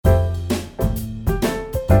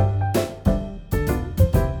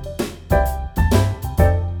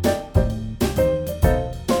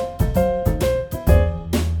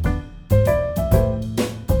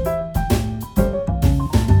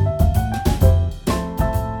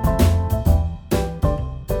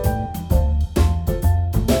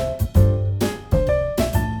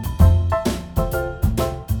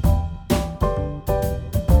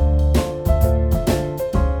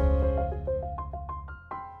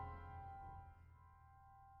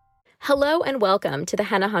Hello and welcome to the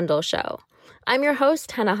Hannah Hundel Show. I'm your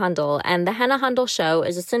host, Hannah Hundel, and the Hannah Hundel Show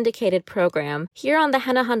is a syndicated program. Here on the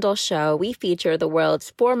Hannah Hundel Show, we feature the world's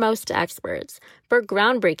foremost experts for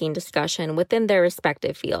groundbreaking discussion within their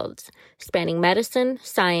respective fields, spanning medicine,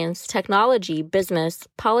 science, technology, business,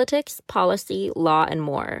 politics, policy, law, and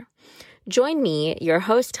more. Join me, your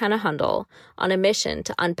host, Hannah Hundel, on a mission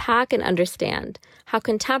to unpack and understand how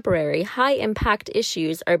contemporary, high-impact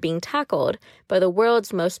issues are being tackled by the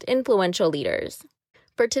world's most influential leaders.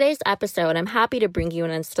 For today's episode, I'm happy to bring you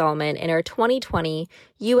an installment in our 2020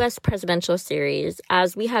 U.S. presidential series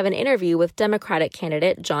as we have an interview with Democratic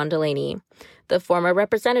candidate John Delaney, the former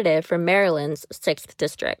representative from Maryland's 6th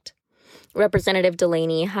District. Representative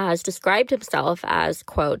Delaney has described himself as,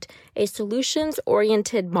 quote, a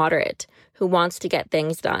solutions-oriented moderate who wants to get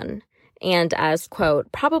things done, and as, quote,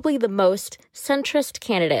 probably the most centrist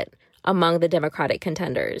candidate among the Democratic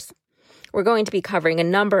contenders. We're going to be covering a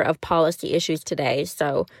number of policy issues today,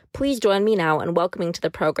 so please join me now in welcoming to the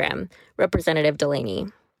program Representative Delaney.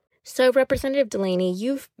 So, Representative Delaney,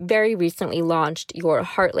 you've very recently launched your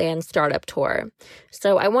Heartland Startup Tour.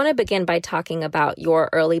 So I want to begin by talking about your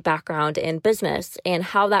early background in business and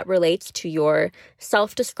how that relates to your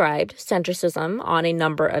self-described centricism on a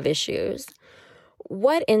number of issues.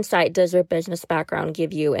 What insight does your business background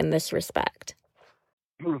give you in this respect?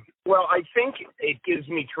 Well, I think it gives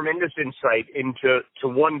me tremendous insight into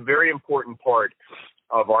one very important part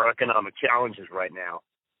of our economic challenges right now,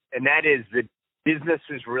 and that is that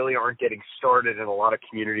businesses really aren't getting started in a lot of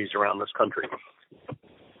communities around this country.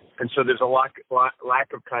 And so there's a lack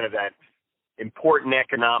of kind of that important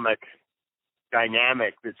economic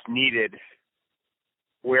dynamic that's needed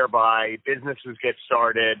whereby businesses get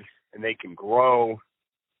started and they can grow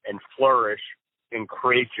and flourish and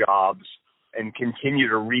create jobs and continue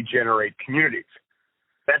to regenerate communities.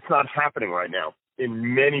 That's not happening right now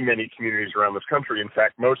in many, many communities around this country. In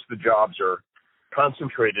fact, most of the jobs are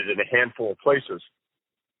concentrated in a handful of places.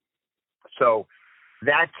 So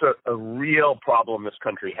that's a real problem this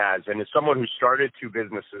country has. And as someone who started two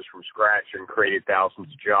businesses from scratch and created thousands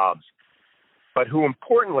of jobs, but who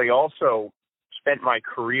importantly also spent my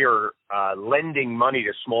career lending money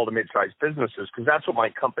to small to mid-sized businesses, because that's what my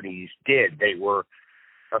companies did. They were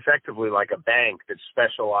effectively like a bank that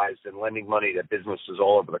specialized in lending money to businesses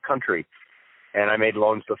all over the country. And I made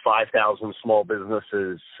loans to 5,000 small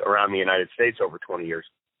businesses around the United States over 20 years.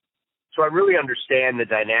 So I really understand the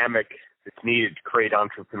dynamic that's needed to create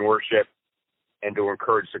entrepreneurship and to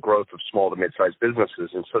encourage the growth of small to mid-sized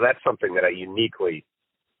businesses. And so that's something that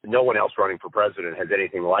no one else running for president has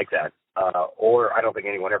anything like that. Or I don't think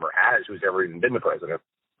anyone ever has who's ever even been the president.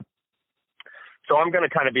 So I'm going to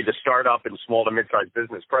kind of be the startup and small to mid-sized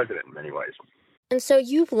business president in many ways. And so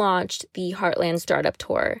you've launched the Heartland Startup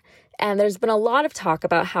Tour, and there's been a lot of talk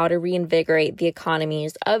about how to reinvigorate the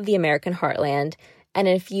economies of the American heartland and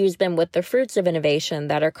infuse them with the fruits of innovation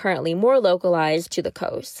that are currently more localized to the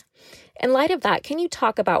coast. In light of that, can you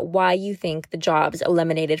talk about why you think the jobs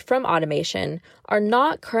eliminated from automation are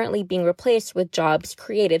not currently being replaced with jobs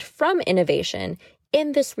created from innovation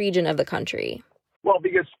in this region of the country? Well,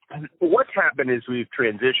 because what's happened is we've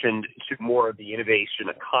transitioned to more of the innovation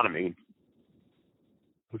economy,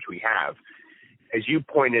 which we have. As you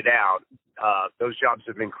pointed out, those jobs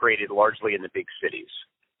have been created largely in the big cities.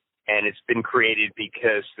 And it's been created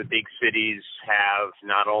because the big cities have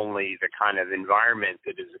not only the kind of environment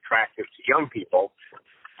that is attractive to young people,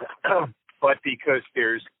 but because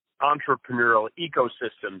there's entrepreneurial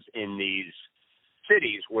ecosystems in these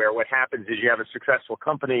cities where what happens is you have a successful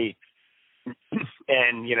company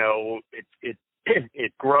and,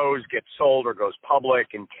 it grows, gets sold, or goes public,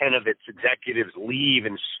 and 10 of its executives leave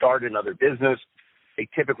and start another business. They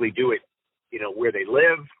typically do it, where they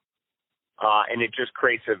live, and it just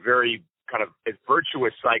creates a very kind of a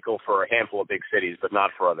virtuous cycle for a handful of big cities, but not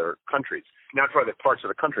for other countries, not for other parts of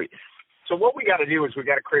the country. So what we got to do is we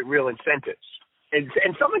got to create real incentives, and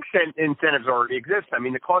some extent incentives already exist. I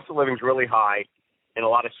mean, the cost of living is really high in a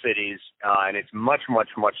lot of cities, and it's much, much,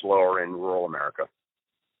 much lower in rural America.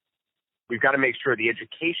 We've got to make sure the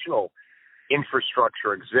educational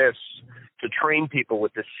infrastructure exists to train people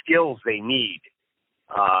with the skills they need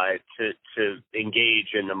to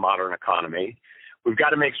engage in the modern economy. We've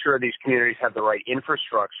got to make sure these communities have the right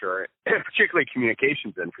infrastructure, particularly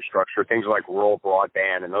communications infrastructure, things like rural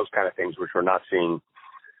broadband and those kind of things, which we're not seeing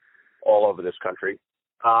all over this country.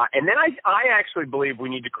 And then I actually believe we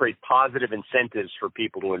need to create positive incentives for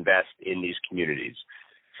people to invest in these communities.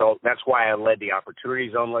 So that's why I led the Opportunity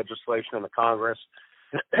Zone legislation in the Congress.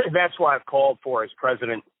 That's why I've called for, as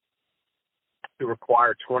president, to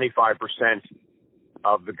require 25%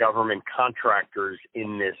 of the government contractors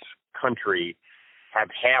in this country have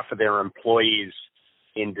half of their employees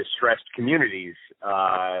in distressed communities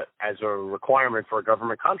as a requirement for a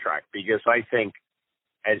government contract, because I think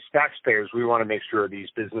as taxpayers, we want to make sure these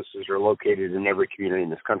businesses are located in every community in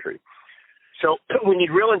this country. So we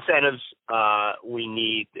need real incentives. We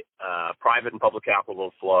need private and public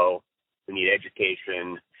capital flow. We need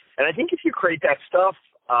education. And I think if you create that stuff,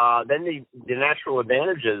 then the natural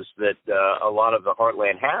advantages that a lot of the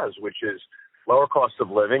heartland has, which is lower cost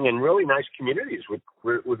of living and really nice communities with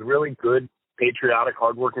really good, patriotic,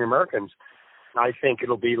 hardworking Americans, I think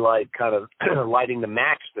it'll be like kind of lighting the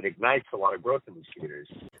match that ignites a lot of growth in these communities.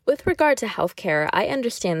 With regard to healthcare, I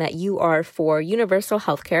understand that you are for universal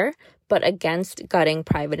healthcare, but against gutting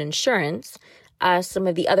private insurance, as some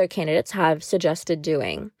of the other candidates have suggested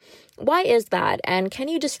doing. Why is that? And can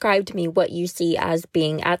you describe to me what you see as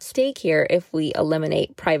being at stake here if we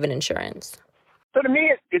eliminate private insurance? So to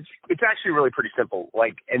me, it's actually really pretty simple.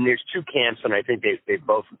 And there's two camps, and I think they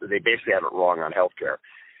basically have it wrong on healthcare,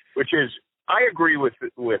 which is I agree with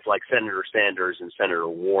like Senator Sanders and Senator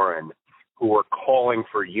Warren, who are calling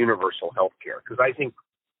for universal healthcare, because I think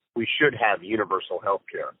we should have universal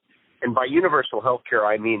healthcare. And by universal healthcare,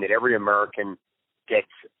 I mean that every American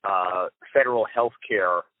gets federal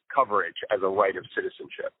healthcare coverage as a right of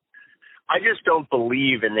citizenship. I just don't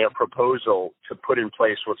believe in their proposal to put in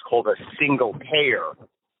place what's called a single-payer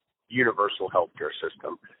universal healthcare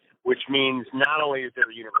system, which means not only is there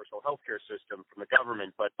a universal healthcare system from the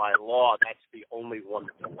government, but by law, that's the only one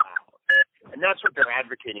that's allowed. And that's what they're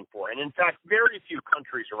advocating for. And in fact, very few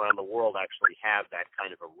countries around the world actually have that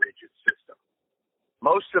kind of a rigid system.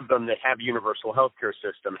 Most of them that have universal healthcare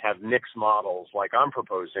system have mixed models like I'm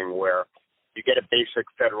proposing, where you get a basic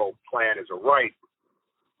federal plan as a right,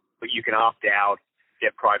 but you can opt out,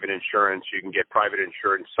 get private insurance, you can get private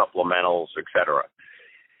insurance supplementals, et cetera.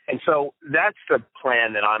 And so that's the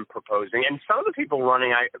plan that I'm proposing. And some of the people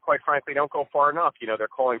running, quite frankly, don't go far enough. They're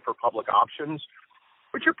calling for public options,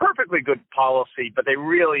 which are perfectly good policy, but they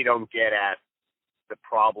really don't get at the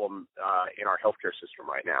problem in our healthcare system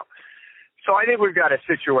right now. So I think we've got a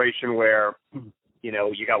situation where,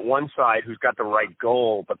 you got one side who's got the right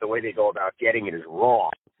goal, but the way they go about getting it is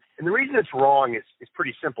wrong. And the reason it's wrong is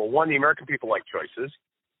pretty simple. One, the American people like choices.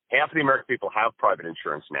 Half of the American people have private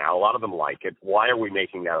insurance now. A lot of them like it. Why are we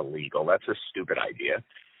making that illegal? That's a stupid idea.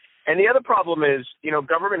 And the other problem is,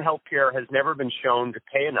 government health care has never been shown to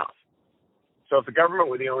pay enough. So if the government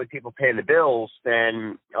were the only people paying the bills,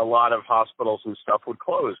 then a lot of hospitals and stuff would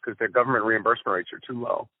close because their government reimbursement rates are too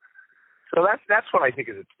low. So that's what I think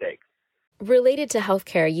is at stake. Related to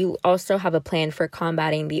healthcare, you also have a plan for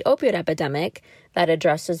combating the opioid epidemic that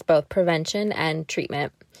addresses both prevention and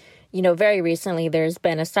treatment. Very recently, there's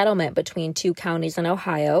been a settlement between two counties in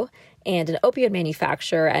Ohio and an opioid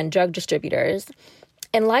manufacturer and drug distributors.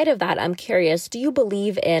 In light of that, I'm curious, do you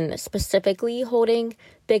believe in specifically holding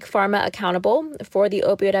Big Pharma accountable for the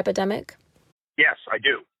opioid epidemic? Yes, I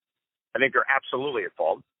do. I think they're absolutely at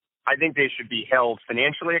fault. I think they should be held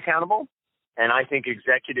financially accountable. And I think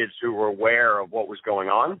executives who were aware of what was going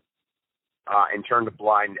on and turned a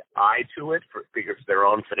blind eye to it because of their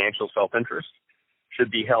own financial self-interest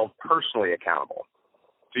should be held personally accountable.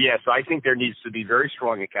 So, yes, I think there needs to be very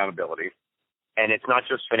strong accountability. And it's not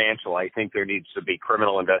just financial. I think there needs to be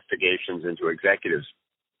criminal investigations into executives.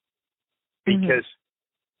 Because,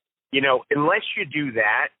 unless you do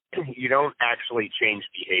that, you don't actually change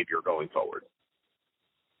behavior going forward.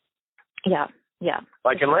 Yeah.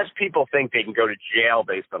 Unless people think they can go to jail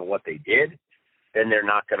based on what they did, then they're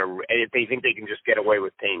not going to. If they think they can just get away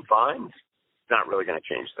with paying fines, it's not really going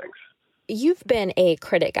to change things. You've been a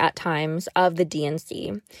critic at times of the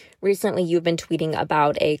DNC. Recently, you've been tweeting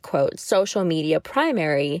about a, quote, social media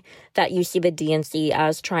primary that you see the DNC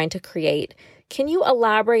as trying to create. Can you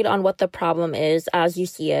elaborate on what the problem is as you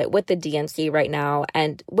see it with the DNC right now,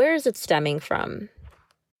 and where is it stemming from?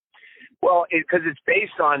 Well, because it's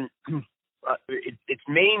based on its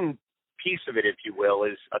main piece of it, if you will,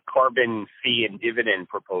 is a carbon fee and dividend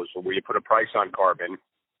proposal where you put a price on carbon,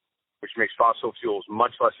 which makes fossil fuels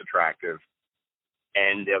much less attractive,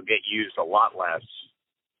 and they'll get used a lot less.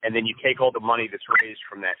 And then you take all the money that's raised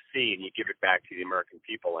from that fee and you give it back to the American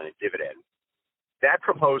people in a dividend. That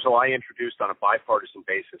proposal I introduced on a bipartisan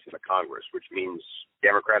basis in the Congress, which means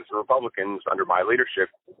Democrats and Republicans under my leadership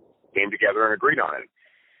came together and agreed on it.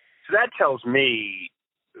 So that tells me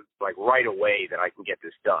right away that I can get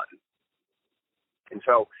this done. And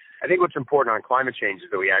so I think what's important on climate change is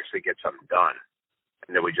that we actually get something done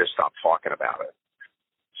and then we just stop talking about it.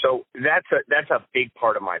 So that's a big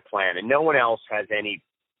part of my plan. And no one else has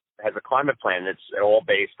a climate plan that's at all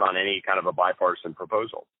based on any kind of a bipartisan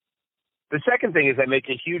proposal. The second thing is I make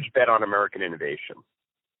a huge bet on American innovation,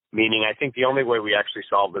 meaning I think the only way we actually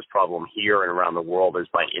solve this problem here and around the world is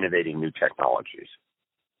by innovating new technologies.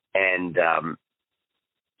 And,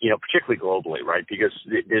 particularly globally, right? Because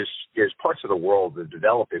there's parts of the world, the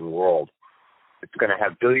developing world, it's going to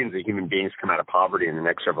have billions of human beings come out of poverty in the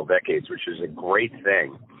next several decades, which is a great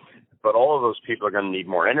thing. But all of those people are going to need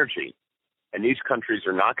more energy. And these countries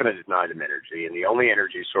are not going to deny them energy. And the only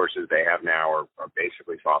energy sources they have now are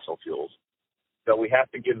basically fossil fuels. So we have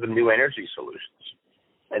to give them new energy solutions.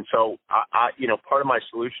 And so, part of my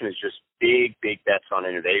solution is just big bets on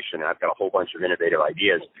innovation. I've got a whole bunch of innovative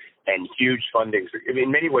ideas and huge funding. I mean,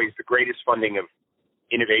 in many ways, the greatest funding of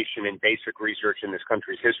innovation and basic research in this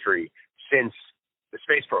country's history since the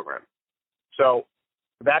space program. So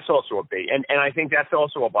that's also a big, and I think that's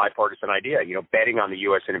also a bipartisan idea. Betting on the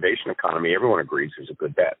U.S. innovation economy, everyone agrees is a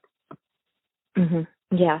good bet. Mm-hmm.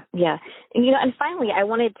 Yeah. And finally, I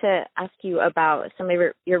wanted to ask you about some of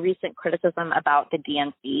your recent criticism about the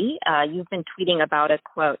DNC. You've been tweeting about a,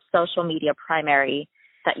 quote, social media primary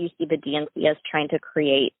that you see the DNC as trying to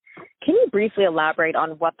create. Can you briefly elaborate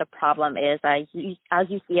on what the problem is as you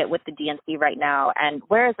see it with the DNC right now, and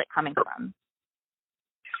where is it coming from?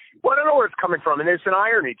 Well, I don't know where it's coming from, and there's an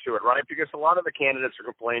irony to it, right? Because a lot of the candidates are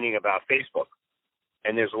complaining about Facebook,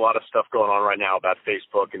 and there's a lot of stuff going on right now about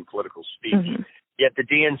Facebook and political speech. Mm-hmm. Yet the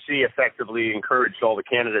DNC effectively encouraged all the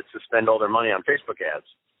candidates to spend all their money on Facebook ads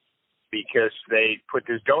because they put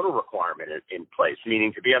this donor requirement in place,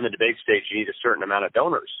 meaning to be on the debate stage, you need a certain amount of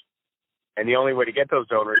donors. And the only way to get those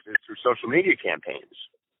donors is through social media campaigns.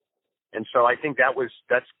 And so I think that's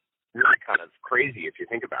really kind of crazy if you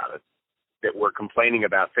think about it, that we're complaining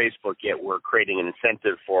about Facebook, yet we're creating an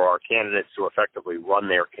incentive for our candidates to effectively run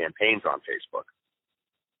their campaigns on Facebook.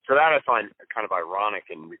 So that I find kind of ironic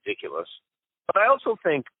and ridiculous. But I also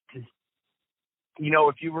think,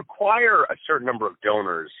 if you require a certain number of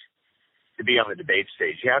donors to be on the debate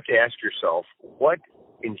stage, you have to ask yourself, what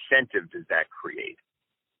incentive does that create?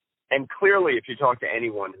 And clearly, if you talk to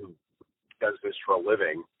anyone who does this for a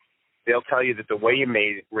living, they'll tell you that the way you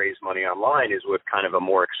may raise money online is with kind of a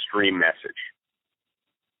more extreme message.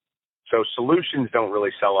 So solutions don't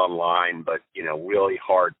really sell online, but, really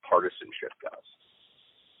hard partisanship does.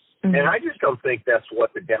 Mm-hmm. And I just don't think that's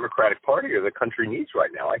what the Democratic Party or the country needs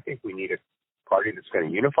right now. I think we need a party that's going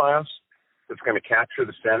to unify us, that's going to capture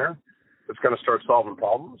the center, that's going to start solving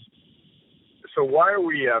problems. So why are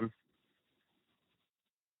we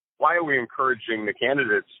encouraging the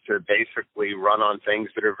candidates to basically run on things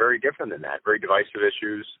that are very different than that, very divisive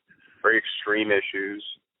issues, very extreme issues?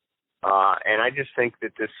 And I just think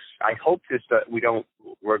that I hope we don't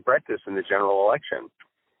regret this in the general election,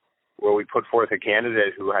 where we put forth a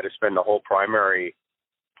candidate who had to spend the whole primary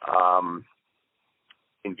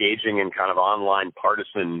engaging in kind of online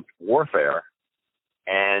partisan warfare,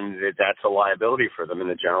 and that's a liability for them in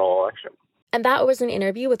the general election. And that was an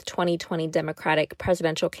interview with 2020 Democratic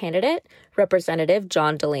presidential candidate, Representative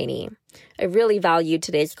John Delaney. I really valued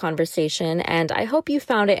today's conversation, and I hope you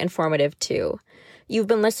found it informative too. You've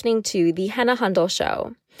been listening to The Hannah Hundel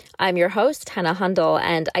Show. I'm your host, Hannah Hundel,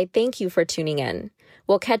 and I thank you for tuning in.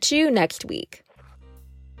 We'll catch you next week.